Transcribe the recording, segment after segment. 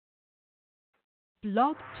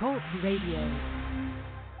Blog Talk Radio.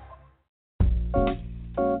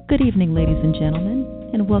 Good evening, ladies and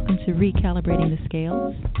gentlemen, and welcome to Recalibrating the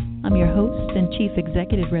Scales. I'm your host and Chief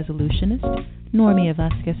Executive Resolutionist, Normia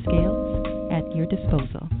Vasquez Scales, at your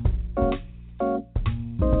disposal.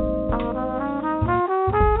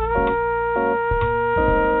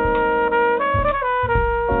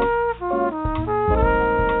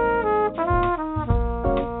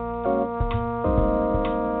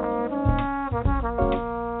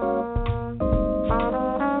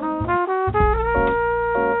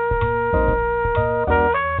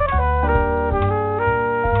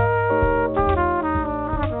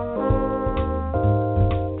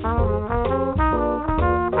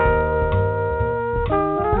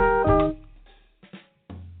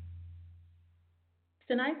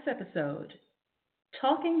 Tonight's episode,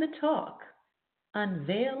 Talking the Talk,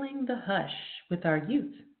 Unveiling the Hush with our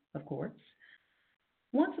youth, of course.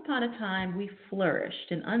 Once upon a time, we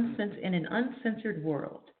flourished in an uncensored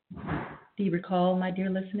world. Do you recall, my dear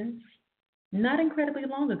listeners? Not incredibly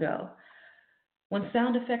long ago, when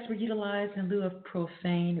sound effects were utilized in lieu of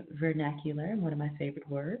profane vernacular, one of my favorite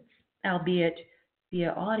words, albeit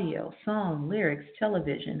via audio, song, lyrics,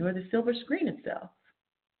 television, or the silver screen itself.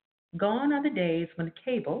 Gone are the days when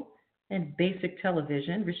cable and basic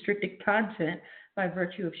television restricted content by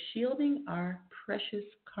virtue of shielding our precious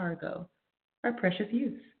cargo, our precious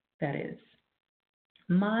youth, that is.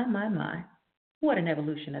 My, what an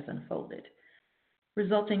evolution has unfolded,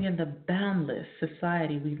 resulting in the boundless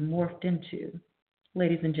society we've morphed into.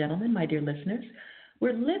 Ladies and gentlemen, my dear listeners,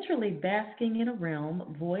 we're literally basking in a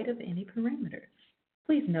realm void of any parameters.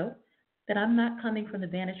 Please note that I'm not coming from the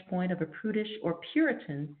vantage point of a prudish or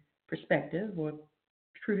Puritan perspective, or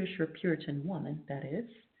prudish or Puritan woman, that is,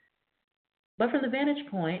 but from the vantage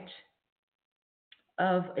point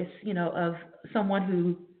of someone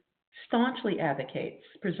who staunchly advocates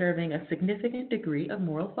preserving a significant degree of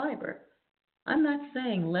moral fiber. I'm not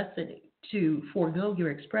saying lesson to forego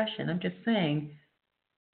your expression. I'm just saying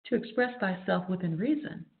to express thyself within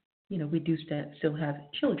reason. We do still have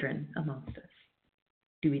children amongst us,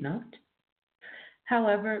 do we not?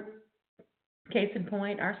 However, case in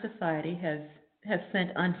point, our society has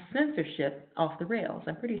sent uncensorship off the rails.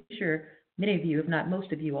 I'm pretty sure many of you, if not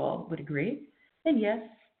most of you all, would agree. And yes,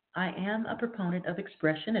 I am a proponent of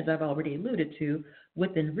expression, as I've already alluded to,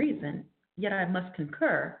 within reason, yet I must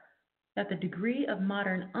concur that the degree of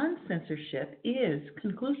modern uncensorship is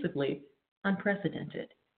conclusively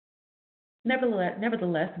unprecedented.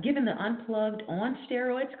 Nevertheless, given the unplugged,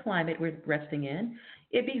 on-steroids climate we're resting in,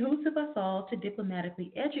 it behooves of us all to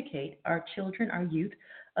diplomatically educate our children, our youth,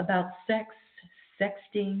 about sex,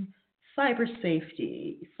 sexting, cyber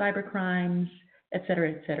safety, cyber crimes,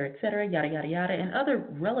 etc., yada, yada, yada, and other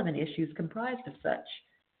relevant issues comprised of such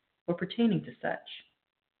or pertaining to such.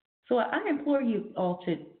 So I implore you all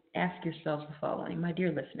to ask yourselves the following, my dear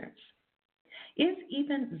listeners. Is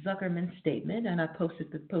Ethan Zuckerman's statement, and I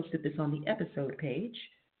posted this on the episode page,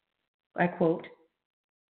 I quote,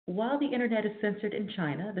 "While the internet is censored in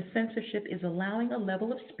China, the censorship is allowing a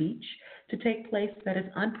level of speech to take place that is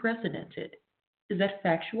unprecedented. Is that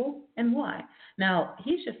factual, and why?" Now,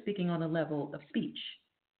 he's just speaking on a level of speech,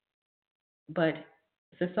 but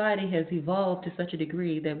society has evolved to such a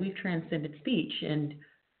degree that we've transcended speech, and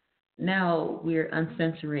now we're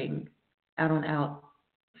uncensoring out-on-out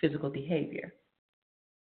physical behavior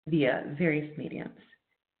via various mediums.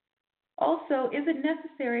 Also, is it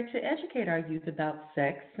necessary to educate our youth about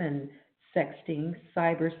sex and sexting,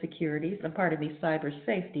 cyber security, cyber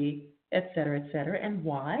safety, etc., and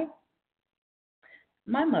why?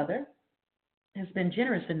 My mother has been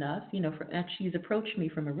generous enough, and she's approached me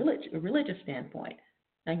from a religious standpoint.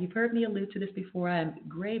 Now, you've heard me allude to this before. I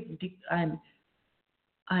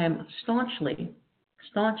am staunchly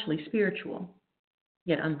spiritual,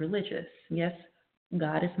 yet unreligious. Yes,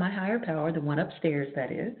 God is my higher power, the one upstairs,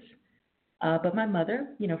 that is. But my mother,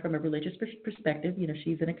 from a religious perspective,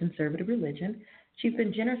 she's in a conservative religion. She's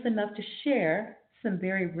been generous enough to share some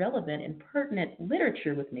very relevant and pertinent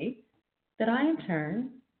literature with me that I, in turn,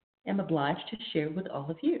 am obliged to share with all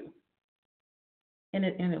of you.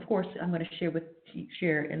 And of course, I'm going to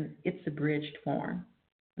share in its abridged form.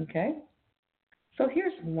 Okay? So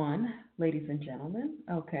here's one, ladies and gentlemen.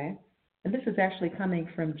 Okay? And this is actually coming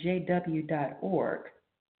from jw.org,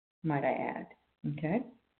 might I add. Okay?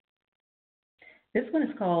 This one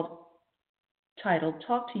is titled,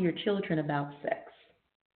 "Talk to Your Children About Sex."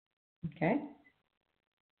 Okay?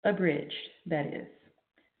 Abridged, that is.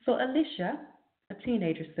 So Alicia, a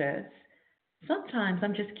teenager, says, "Sometimes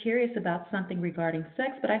I'm just curious about something regarding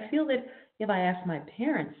sex, but I feel that if I ask my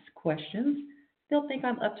parents questions, they'll think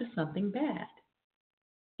I'm up to something bad.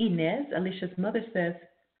 Inez, Alicia's mother, says,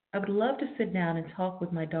 I would love to sit down and talk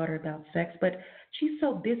with my daughter about sex, but she's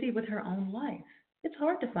so busy with her own life. It's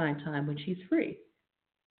hard to find time when she's free.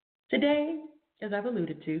 Today, as I've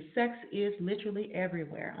alluded to, sex is literally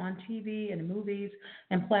everywhere on TV and movies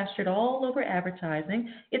and plastered all over advertising.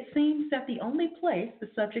 It seems that the only place the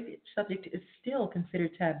subject is still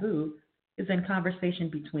considered taboo is in conversation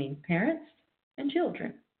between parents and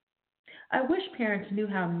children. I wish parents knew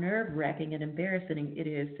how nerve wracking and embarrassing it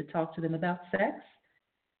is to talk to them about sex.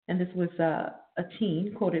 And this was a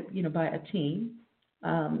teen, quoted by a teen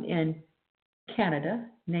in Canada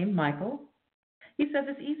named Michael. He says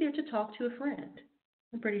it's easier to talk to a friend.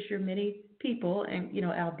 I'm pretty sure many people, and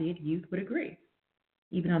albeit youth, would agree.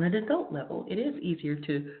 Even on an adult level, it is easier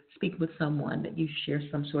to speak with someone that you share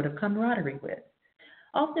some sort of camaraderie with.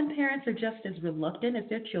 Often parents are just as reluctant as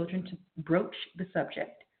their children to broach the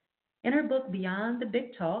subject. In her book, Beyond the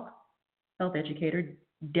Big Talk, health educator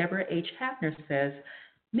Deborah H. Hafner says,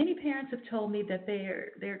 many parents have told me that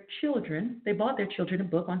they bought their children a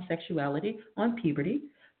book on sexuality, on puberty.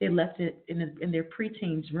 They left it in their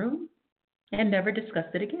preteen's room and never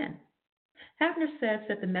discussed it again. Hafner says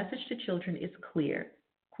that the message to children is clear.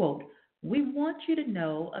 Quote, we want you to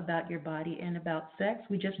know about your body and about sex.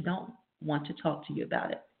 We just don't want to talk to you about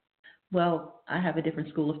it. Well, I have a different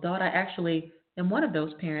school of thought. I actually am one of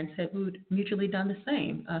those parents who'd mutually done the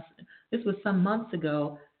same. This was some months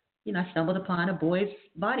ago. I stumbled upon a boy's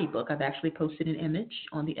body book. I've actually posted an image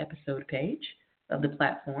on the episode page of the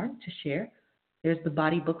platform to share. There's the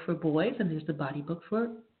body book for boys and there's the body book for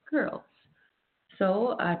girls.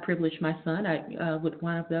 So I privileged my son with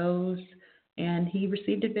one of those, and he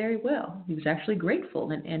received it very well. He was actually grateful,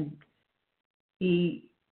 and he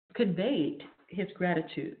conveyed his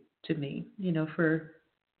gratitude to me, for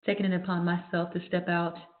taking it upon myself to step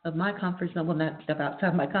out of my comfort zone. Well, not step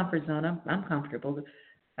outside my comfort zone. I'm comfortable.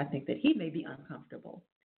 I think that he may be uncomfortable,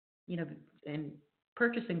 and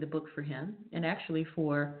purchasing the book for him, and actually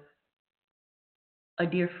for a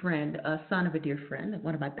dear friend, a son of a dear friend,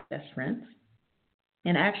 one of my best friends,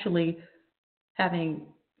 and actually having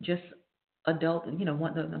just those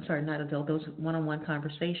one-on-one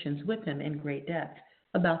conversations with him in great depth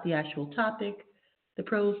about the actual topic, the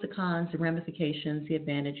pros, the cons, the ramifications, the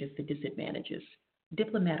advantages, the disadvantages,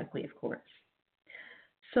 diplomatically, of course.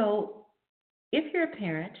 So if you're a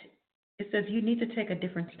parent, it says you need to take a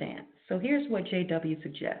different stance. So here's what JW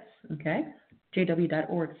suggests, okay?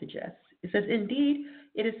 JW.org suggests. It says, indeed,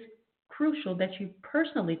 it is crucial that you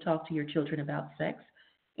personally talk to your children about sex,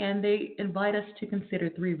 and they invite us to consider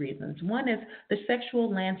three reasons. One is the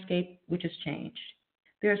sexual landscape, which has changed.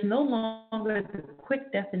 There is no longer the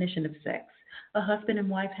quick definition of sex. A husband and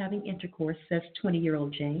wife having intercourse, says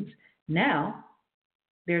 20-year-old James. Now,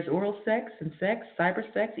 there's oral sex and sex, cyber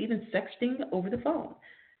sex, even sexting over the phone.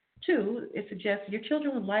 Two, it suggests your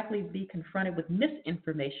children will likely be confronted with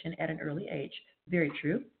misinformation at an early age. Very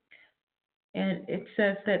true. And it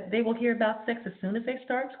says that they will hear about sex as soon as they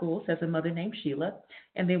start school, says a mother named Sheila,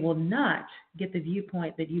 and they will not get the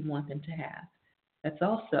viewpoint that you want them to have. That's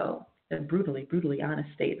also a brutally, brutally honest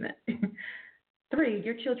statement. Three,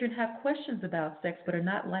 your children have questions about sex but are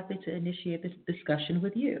not likely to initiate this discussion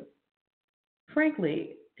with you.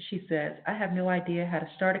 Frankly, she says, I have no idea how to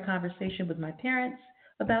start a conversation with my parents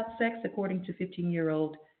about sex, according to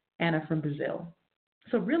 15-year-old Anna from Brazil.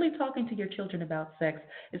 So really talking to your children about sex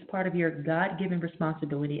is part of your God-given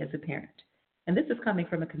responsibility as a parent. And this is coming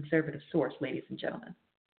from a conservative source, ladies and gentlemen.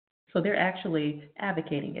 So they're actually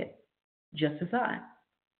advocating it, just as I.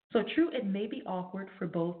 So true, it may be awkward for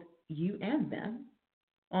both you and them.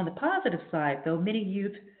 On the positive side, though, many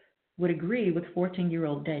youth would agree with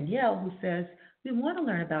 14-year-old Danielle, who says, we want to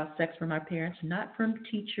learn about sex from our parents, not from a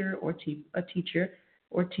teacher or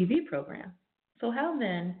TV program. So how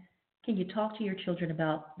then can you talk to your children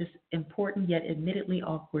about this important yet admittedly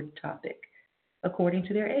awkward topic according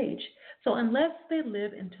to their age? So unless they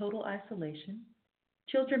live in total isolation,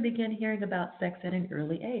 children begin hearing about sex at an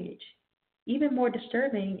early age. Even more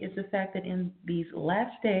disturbing is the fact that in these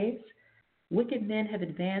last days, wicked men have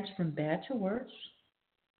advanced from bad to worse.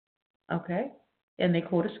 Okay? And they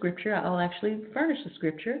quote a scripture. I'll actually furnish the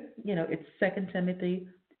scripture. It's 2 Timothy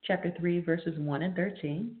chapter 3, verses 1 and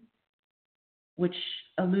 13. Which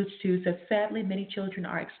alludes to, says, sadly, many children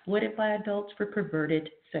are exploited by adults for perverted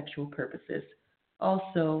sexual purposes.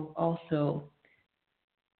 Also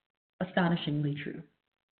astonishingly true.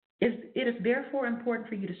 It is therefore important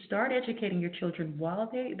for you to start educating your children while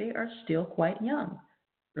they are still quite young.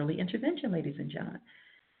 Early intervention, ladies and gentlemen.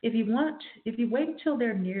 If you wait until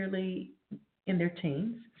they're nearly in their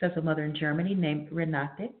teens, says a mother in Germany named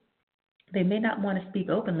Renate, They may not want to speak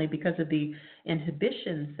openly because of the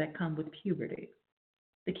inhibitions that come with puberty.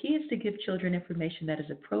 The key is to give children information that is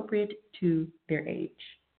appropriate to their age.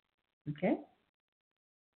 Okay?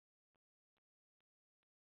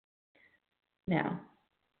 Now,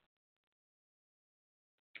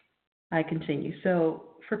 I continue. So,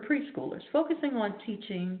 for preschoolers, focusing on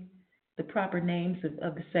teaching the proper names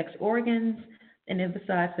of the sex organs and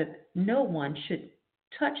emphasize that no one should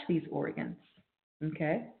touch these organs.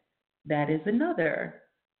 Okay? That is another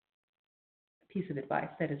piece of advice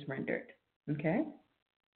that is rendered. Okay?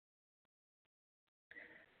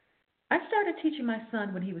 I started teaching my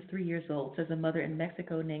son when he was 3 years old, says a mother in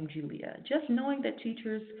Mexico named Julia. Just knowing that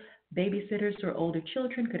teachers, babysitters, or older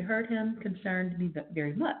children could hurt him concerned me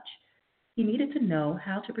very much. He needed to know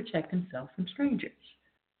how to protect himself from strangers.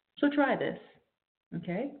 So try this,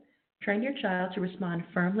 okay? Train your child to respond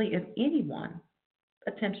firmly if anyone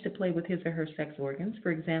attempts to play with his or her sex organs.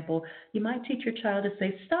 For example, you might teach your child to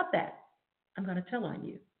say, "Stop that, I'm going to tell on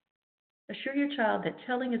you." Assure your child that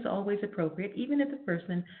telling is always appropriate, even if the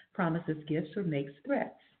person promises gifts or makes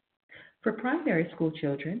threats. For primary school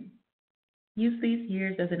children, use these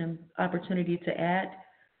years as an opportunity to add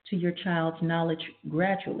to your child's knowledge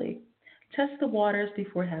gradually. Test the waters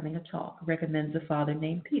before having a talk, recommends a father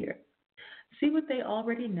named Peter. See what they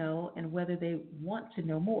already know and whether they want to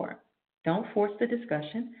know more. Don't force the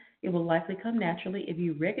discussion. It will likely come naturally if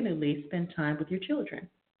you regularly spend time with your children.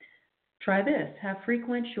 Try this. Have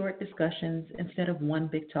frequent short discussions instead of one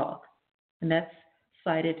big talk. And that's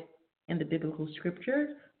cited in the biblical scripture,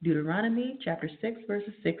 Deuteronomy chapter 6,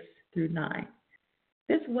 verses 6 through 9.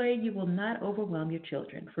 This way you will not overwhelm your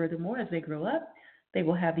children. Furthermore, as they grow up, they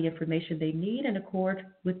will have the information they need in accord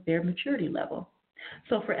with their maturity level.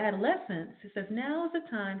 So for adolescents, it says now is the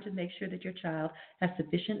time to make sure that your child has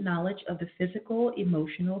sufficient knowledge of the physical,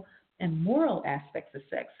 emotional, and moral aspects of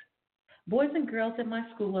sex. Boys and girls at my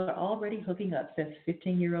school are already hooking up, says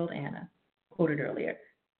 15-year-old Anna, quoted earlier.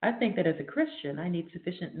 I think that as a Christian, I need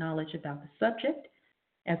sufficient knowledge about the subject.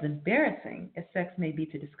 As embarrassing as sex may be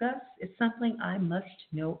to discuss, it's something I must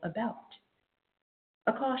know about.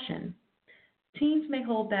 A caution. Teens may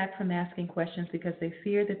hold back from asking questions because they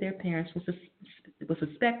fear that their parents will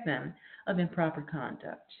suspect them of improper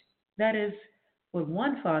conduct. That is what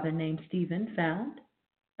one father named Stephen found.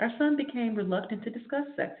 Our son became reluctant to discuss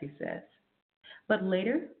sex, he says. But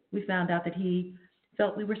later, we found out that he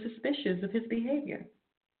felt we were suspicious of his behavior.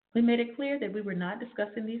 We made it clear that we were not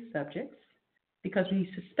discussing these subjects because we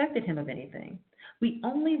suspected him of anything. We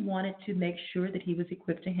only wanted to make sure that he was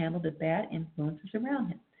equipped to handle the bad influences around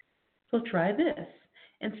him. So try this.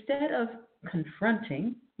 Instead of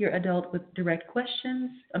confronting your adult with direct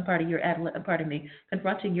questions, confronting your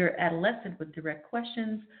adolescent with direct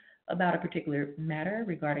questions about a particular matter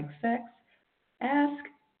regarding sex, ask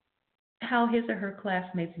how his or her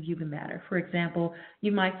classmates view the matter. For example,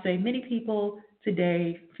 you might say, many people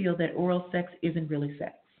today feel that oral sex isn't really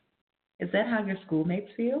sex. Is that how your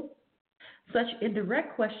schoolmates feel? Such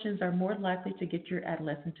indirect questions are more likely to get your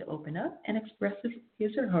adolescent to open up and express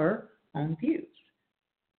his or her own views.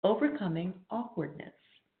 Overcoming awkwardness.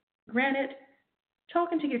 Granted,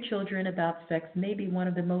 talking to your children about sex may be one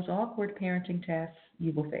of the most awkward parenting tasks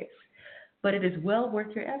you will face, but it is well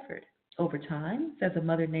worth your effort. Over time, says a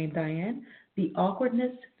mother named Diane, the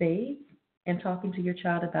awkwardness fades and talking to your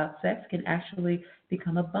child about sex can actually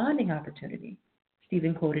become a bonding opportunity.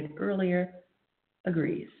 Stephen quoted earlier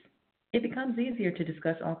agrees. It becomes easier to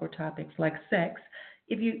discuss awkward topics like sex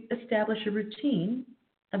if you establish a routine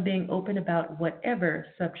of being open about whatever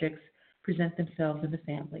subjects present themselves in the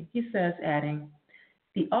family. He says, adding,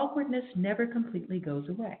 the awkwardness never completely goes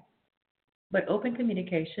away, but open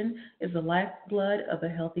communication is the lifeblood of a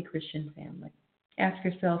healthy Christian family. Ask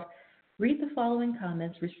yourself, read the following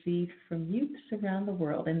comments received from youths around the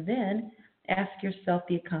world, and then ask yourself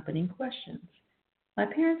the accompanying questions. My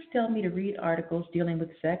parents tell me to read articles dealing with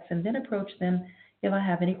sex and then approach them if I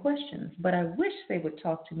have any questions, but I wish they would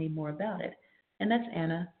talk to me more about it. And that's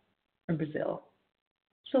Anna from Brazil.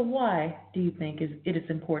 So why do you think it is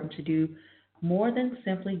important to do more than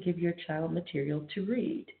simply give your child material to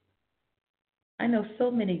read? I know so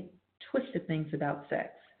many twisted things about sex,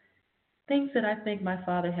 things that I think my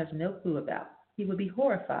father has no clue about. He would be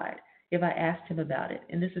horrified if I asked him about it,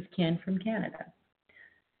 and this is Ken from Canada.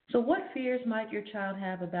 So what fears might your child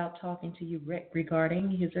have about talking to you regarding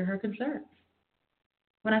his or her concerns?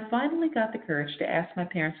 When I finally got the courage to ask my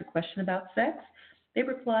parents a question about sex, they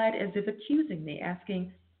replied as if accusing me,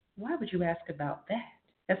 asking, why would you ask about that?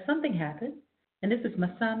 Has something happened? And this is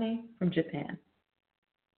Masami from Japan.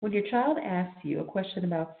 When your child asks you a question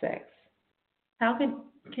about sex, how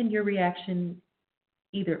can your reaction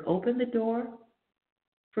either open the door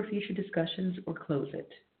for future discussions or close it.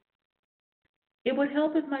 It would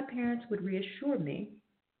help if my parents would reassure me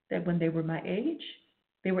that when they were my age,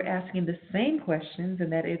 they were asking the same questions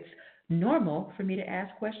and that it's normal for me to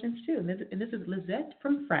ask questions too. And this is Lizette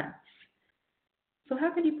from France. So,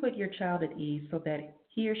 how can you put your child at ease so that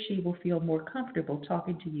he or she will feel more comfortable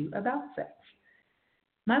talking to you about sex?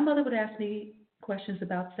 My mother would ask me questions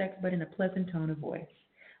about sex, but in a pleasant tone of voice.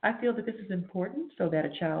 I feel that this is important so that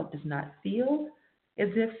a child does not feel as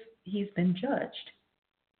if he's been judged.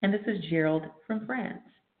 And this is Gerald from France.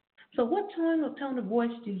 So, what tone of voice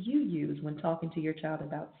do you use when talking to your child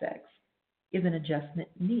about sex? Is an adjustment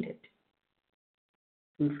needed?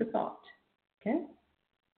 Food for thought. Okay?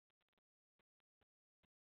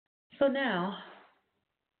 So, now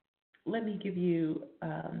let me give you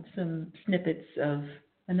some snippets of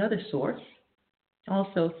another source,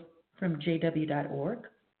 also from jw.org,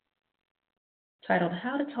 titled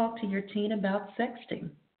How to Talk to Your Teen About Sexting.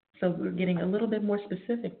 So, we're getting a little bit more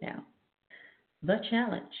specific now. The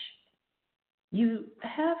challenge. You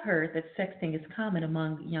have heard that sexting is common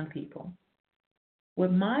among young people.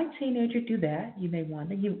 Would my teenager do that? You may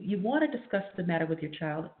wonder. You want to discuss the matter with your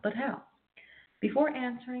child, but how? Before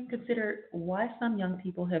answering, consider why some young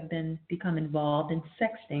people have become involved in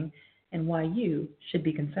sexting and why you should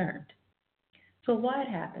be concerned. So, why it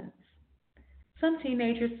happens? Some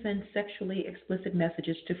teenagers send sexually explicit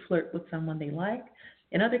messages to flirt with someone they like.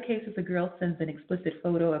 In other cases, a girl sends an explicit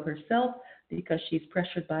photo of herself because she's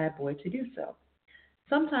pressured by a boy to do so.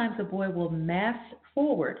 Sometimes a boy will mass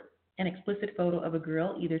forward an explicit photo of a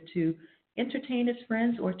girl either to entertain his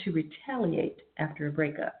friends or to retaliate after a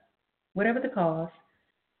breakup. Whatever the cause,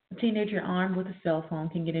 a teenager armed with a cell phone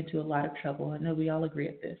can get into a lot of trouble. I know we all agree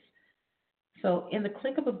at this. So, in the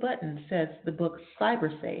click of a button, says the book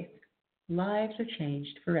Cybersafe, lives are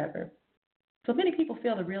changed forever. So many people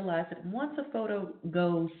fail to realize that once a photo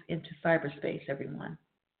goes into cyberspace, everyone,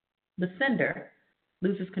 the sender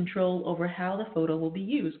loses control over how the photo will be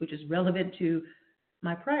used, which is relevant to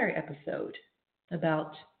my prior episode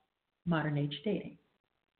about modern age dating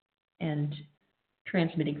and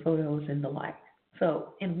transmitting photos and the like.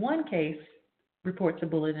 So, in one case, reports a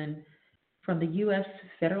bulletin from the U.S.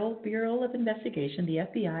 Federal Bureau of Investigation, the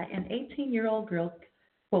FBI, an 18-year-old girl,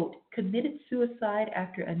 quote, committed suicide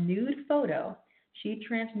after a nude photo she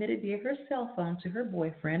transmitted via her cell phone to her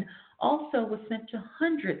boyfriend also was sent to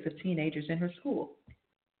hundreds of teenagers in her school.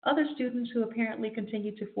 Other students who apparently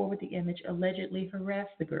continued to forward the image allegedly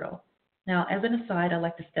harassed the girl. Now, as an aside, I'd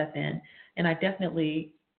like to step in, and I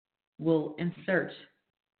definitely will insert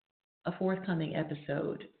a forthcoming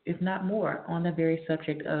episode, if not more, on the very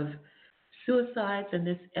subject of suicides and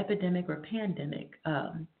this epidemic or pandemic,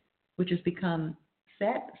 which has become,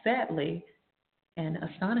 sadly and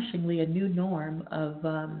astonishingly, a new norm of,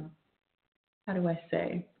 how do I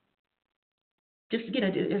say, just,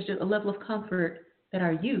 there's just a level of comfort that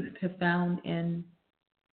our youth have found in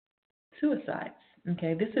suicides.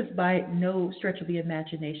 Okay, this is by no stretch of the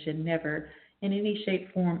imagination, never in any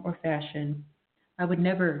shape, form, or fashion. I would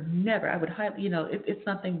never, I would highly, it's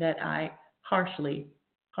something that I harshly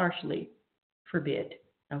forbid.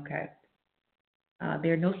 Okay.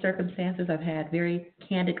 There are no circumstances. I've had very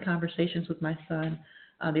candid conversations with my son.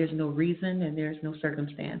 There's no reason and there's no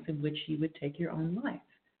circumstance in which you would take your own life.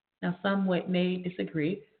 Now, some may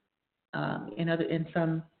disagree in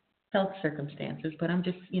some health circumstances, but I'm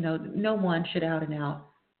just, no one should out and out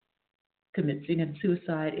commit.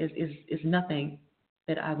 Suicide is nothing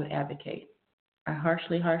that I would advocate. I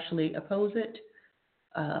harshly oppose it.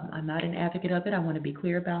 I'm not an advocate of it. I want to be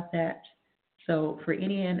clear about that. So for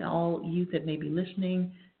any and all youth that may be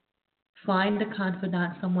listening, find a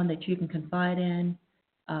confidant, someone that you can confide in,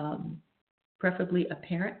 preferably a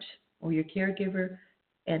parent or your caregiver,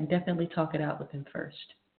 and definitely talk it out with them first.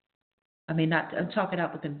 I mean, not talk it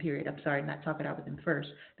out with them, period. I'm sorry, not talk it out with them first,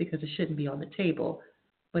 because it shouldn't be on the table.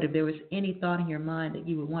 But if there was any thought in your mind that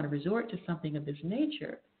you would want to resort to something of this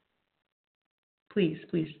nature, please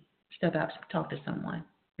step out, talk to someone,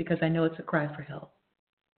 because I know it's a cry for help.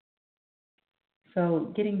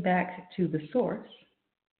 So getting back to the source,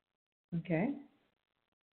 okay,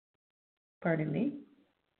 pardon me,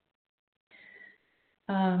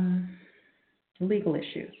 legal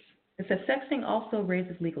issues. It says sexting also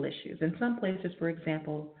raises legal issues. In some places, for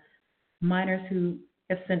example, minors who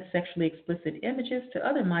have sent sexually explicit images to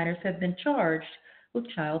other minors have been charged with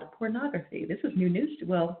child pornography. This is new news.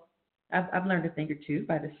 Well, I've learned a thing or two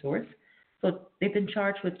by this source. So they've been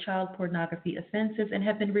charged with child pornography offenses and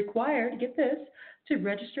have been required, get this, to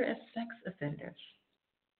register as sex offenders.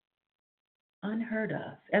 Unheard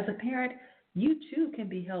of. As a parent, You too can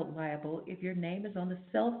be held liable if your name is on the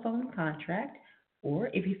cell phone contract or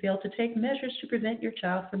if you fail to take measures to prevent your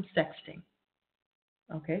child from sexting.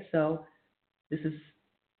 Okay, so this is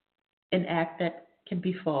an act that can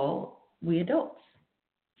befall we adults.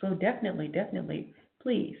 So definitely,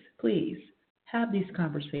 please have these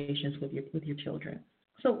conversations with your children.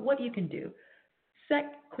 So what you can do,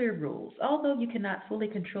 set clear rules. Although you cannot fully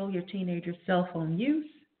control your teenager's cell phone use,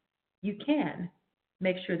 you can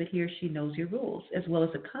make sure that he or she knows your rules as well as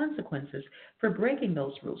the consequences for breaking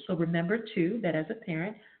those rules. So remember too that as a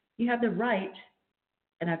parent, you have the right,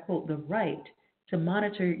 and I quote, the right to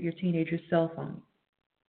monitor your teenager's cell phone.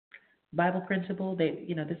 Bible principle, this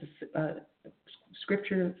is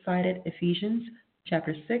scripture cited, Ephesians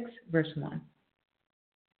chapter 6, verse 1.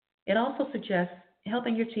 It also suggests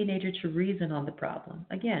helping your teenager to reason on the problem.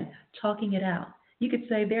 Again, talking it out. You could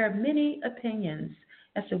say there are many opinions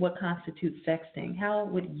as to what constitutes sexting. How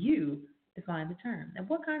would you define the term? And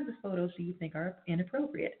what kinds of photos do you think are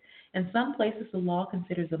inappropriate? In some places, the law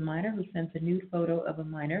considers a minor who sends a nude photo of a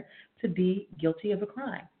minor to be guilty of a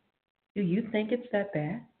crime. Do you think it's that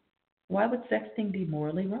bad? Why would sexting be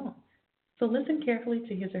morally wrong? So listen carefully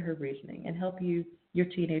to his or her reasoning and help your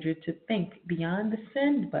teenager to think beyond the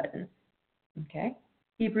send button. Okay?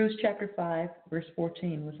 Hebrews chapter 5, verse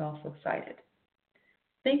 14 was also cited.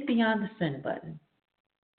 Think beyond the send button.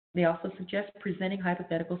 They also suggest presenting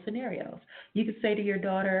hypothetical scenarios. You could say to your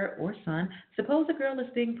daughter or son, suppose a girl is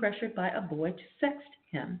being pressured by a boy to sext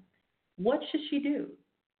him. What should she do?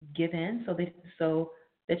 Give in so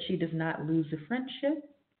that she does not lose the friendship,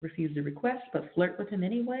 refuse the request, but flirt with him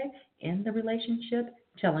anyway, end the relationship,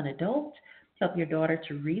 tell an adult, help your daughter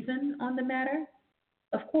to reason on the matter.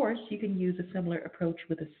 Of course, you can use a similar approach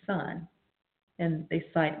with a son, and they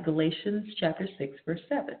cite Galatians chapter 6, verse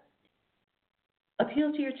 7.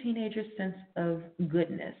 Appeal to your teenager's sense of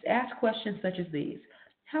goodness. Ask questions such as these.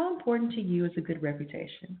 How important to you is a good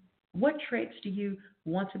reputation? What traits do you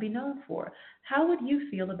want to be known for? How would you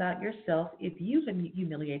feel about yourself if you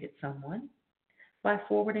humiliated someone by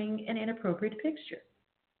forwarding an inappropriate picture?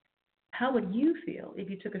 How would you feel if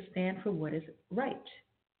you took a stand for what is right?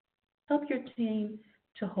 Help your teen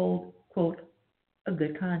to hold, quote, a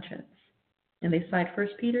good conscience. And they cite 1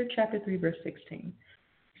 Peter chapter 3, verse 16.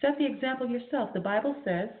 Set the example yourself. The Bible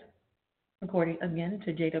says, according again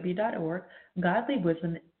to jw.org, godly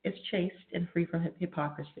wisdom is chaste and free from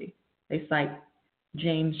hypocrisy. They cite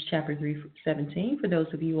James chapter 3:17. For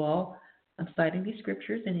those of you all, I'm citing these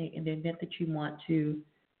scriptures in the event that you want to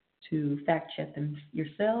fact check them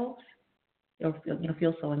yourselves or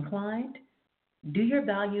feel so inclined. Do your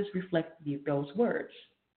values reflect those words?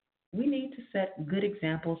 We need to set good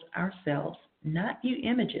examples ourselves, not view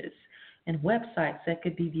images and websites that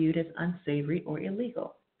could be viewed as unsavory or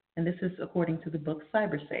illegal. And this is according to the book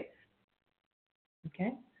Cybersafe.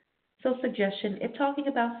 Okay? So suggestion, if talking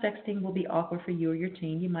about sexting will be awkward for you or your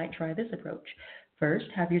teen, you might try this approach. First,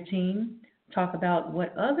 have your teen talk about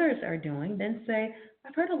what others are doing, then say,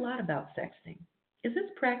 I've heard a lot about sexting. Is this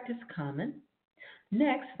practice common?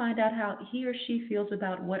 Next, find out how he or she feels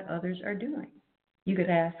about what others are doing. You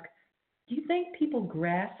could ask, do you think people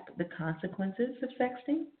grasp the consequences of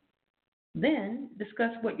sexting? Then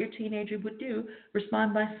discuss what your teenager would do.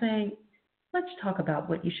 Respond by saying, let's talk about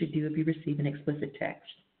what you should do if you receive an explicit text.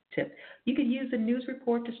 Tip. You could use a news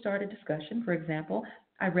report to start a discussion. For example,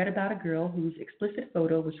 I read about a girl whose explicit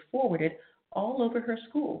photo was forwarded all over her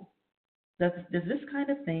school. Does this kind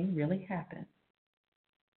of thing really happen?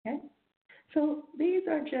 Okay? So these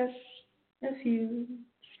are just a few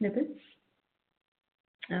snippets,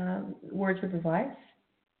 words of advice,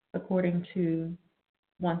 according to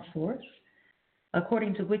one source.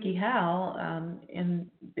 According to WikiHow,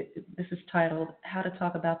 and this is titled How to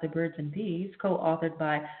Talk About the Birds and Bees, co-authored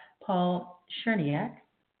by Paul Cherniak,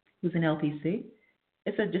 who's an LPC.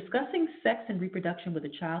 It says discussing sex and reproduction with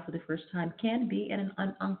a child for the first time can be an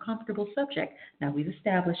uncomfortable subject. Now, we've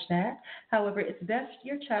established that. However, it's best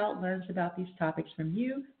your child learns about these topics from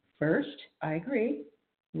you first, I agree,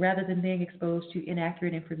 rather than being exposed to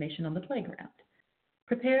inaccurate information on the playground.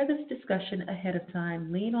 Prepare this discussion ahead of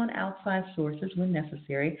time, lean on outside sources when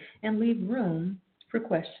necessary, and leave room for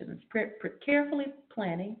questions. Carefully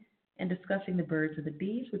planning and discussing the birds and the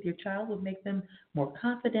bees with your child will make them more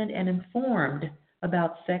confident and informed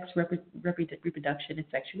about sex, reproduction, and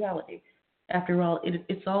sexuality. After all,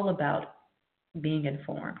 it's all about being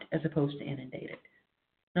informed as opposed to inundated.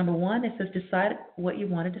 Number one, it says decide what you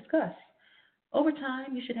want to discuss. Over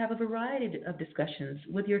time, you should have a variety of discussions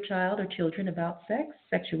with your child or children about sex,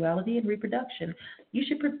 sexuality, and reproduction. You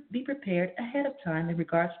should be prepared ahead of time in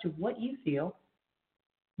regards to what you feel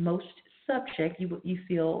most subject you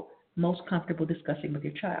feel most comfortable discussing with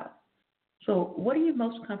your child. So, what are you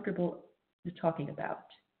most comfortable talking about?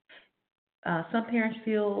 Some parents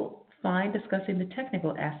feel fine discussing the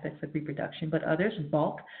technical aspects of reproduction, but others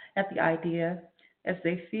balk at the idea as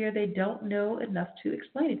they fear they don't know enough to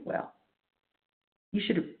explain it well. You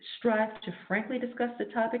should strive to frankly discuss the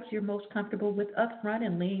topics you're most comfortable with upfront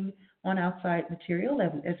and lean on outside material,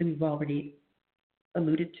 as we've already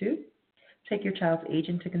alluded to. Take your child's age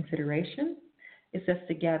into consideration. It says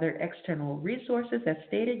to gather external resources. As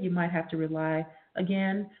stated, you might have to rely,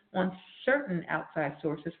 again, on certain outside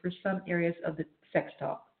sources for some areas of the sex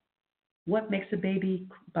talk. What Makes a Baby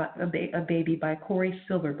by Corey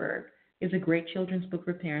Silverberg is a great children's book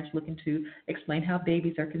for parents looking to explain how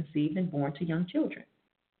babies are conceived and born to young children.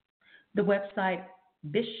 The website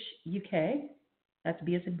Bish UK, that's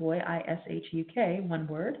B as in boy, ISHUK, one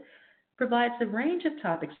word, provides a range of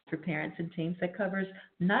topics for parents and teens that covers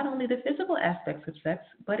not only the physical aspects of sex,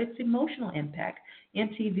 but its emotional impact.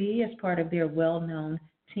 MTV, as part of their well-known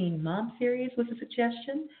Teen Mom series, was a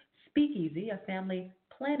suggestion. Speakeasy, a family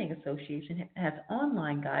planning association, has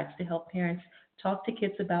online guides to help parents talk to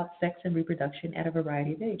kids about sex and reproduction at a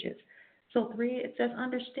variety of ages. So 3, it says,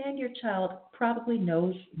 understand your child probably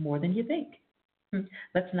knows more than you think.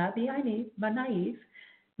 Let's not be naive.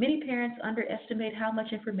 Many parents underestimate how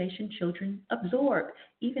much information children absorb,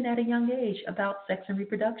 even at a young age, about sex and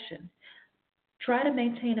reproduction. Try to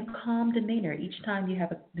maintain a calm demeanor each time you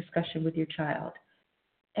have a discussion with your child.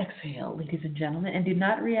 Exhale, ladies and gentlemen, and do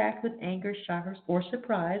not react with anger, shock, or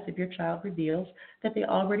surprise if your child reveals that they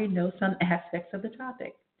already know some aspects of the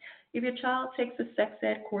topic. If your child takes a sex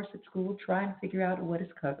ed course at school, try and figure out what is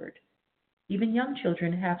covered. Even young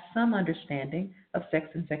children have some understanding of sex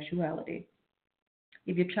and sexuality.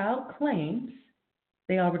 If your child claims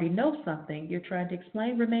they already know something you're trying to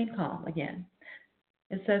explain, remain calm. Again,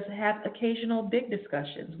 it says have occasional big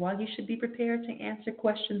discussions. While you should be prepared to answer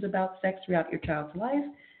questions about sex throughout your child's life,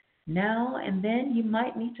 now and then you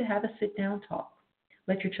might need to have a sit-down talk.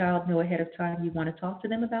 Let your child know ahead of time you want to talk to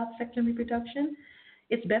them about sex and reproduction.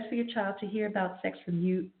 It's best for your child to hear about sex from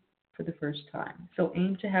you for the first time. So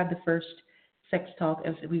aim to have the first sex talk,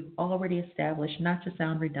 as we've already established, not to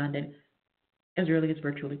sound redundant, as early as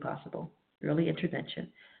virtually possible. Early intervention.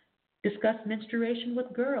 Discuss menstruation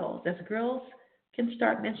with girls, as girls can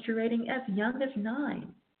start menstruating as young as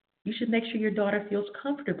 9. You should make sure your daughter feels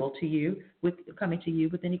comfortable coming to you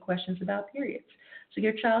with any questions about periods. So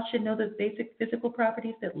your child should know the basic physical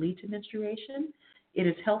properties that lead to menstruation. It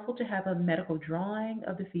is helpful to have a medical drawing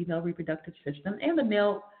of the female reproductive system and the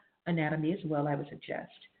male anatomy as well, I would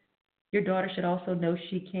suggest. Your daughter should also know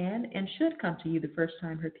she can and should come to you the first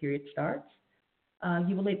time her period starts.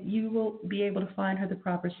 You will be able to find her the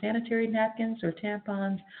proper sanitary napkins or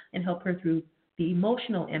tampons and help her through the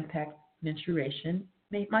emotional impact menstruation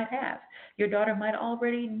might have. Your daughter might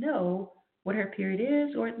already know what her period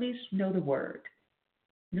is, or at least know the word.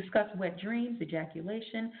 Discuss wet dreams,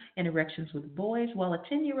 ejaculation, and erections with boys. While a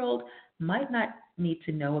 10-year-old might not need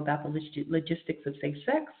to know about the logistics of safe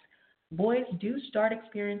sex, boys do start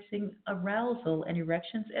experiencing arousal and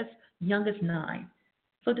erections as young as 9.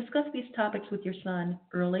 So discuss these topics with your son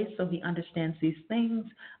early so he understands these things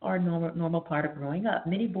are a normal part of growing up.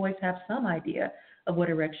 Many boys have some idea of what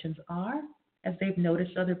erections are, as they've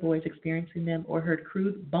noticed other boys experiencing them or heard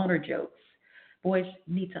crude boner jokes. Boys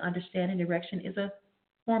need to understand an erection is a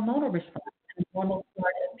hormonal response, a normal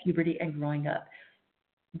part of puberty and growing up.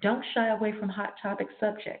 Don't shy away from hot topic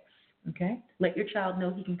subjects, okay? Let your child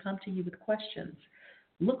know he can come to you with questions.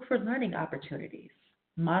 Look for learning opportunities.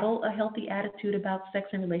 Model a healthy attitude about sex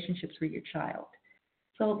and relationships for your child.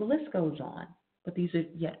 So the list goes on, but these are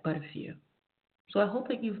yet but a few. So I hope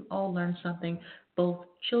that you've all learned something, both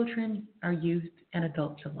children, our youth, and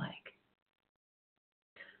adults alike.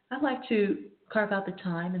 I'd like to carve out the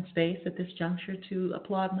time and space at this juncture to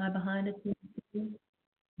applaud my behind-the-scenes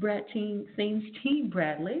team,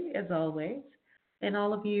 Bradley, as always, and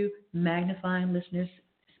all of you magnifying listeners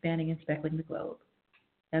spanning and speckling the globe.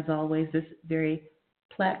 As always, this very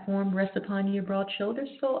platform rests upon your broad shoulders,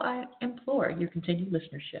 so I implore your continued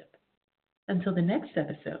listenership. Until the next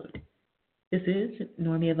episode, this is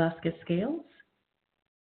Normia Vasquez-Scales,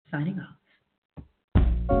 signing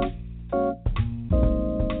off.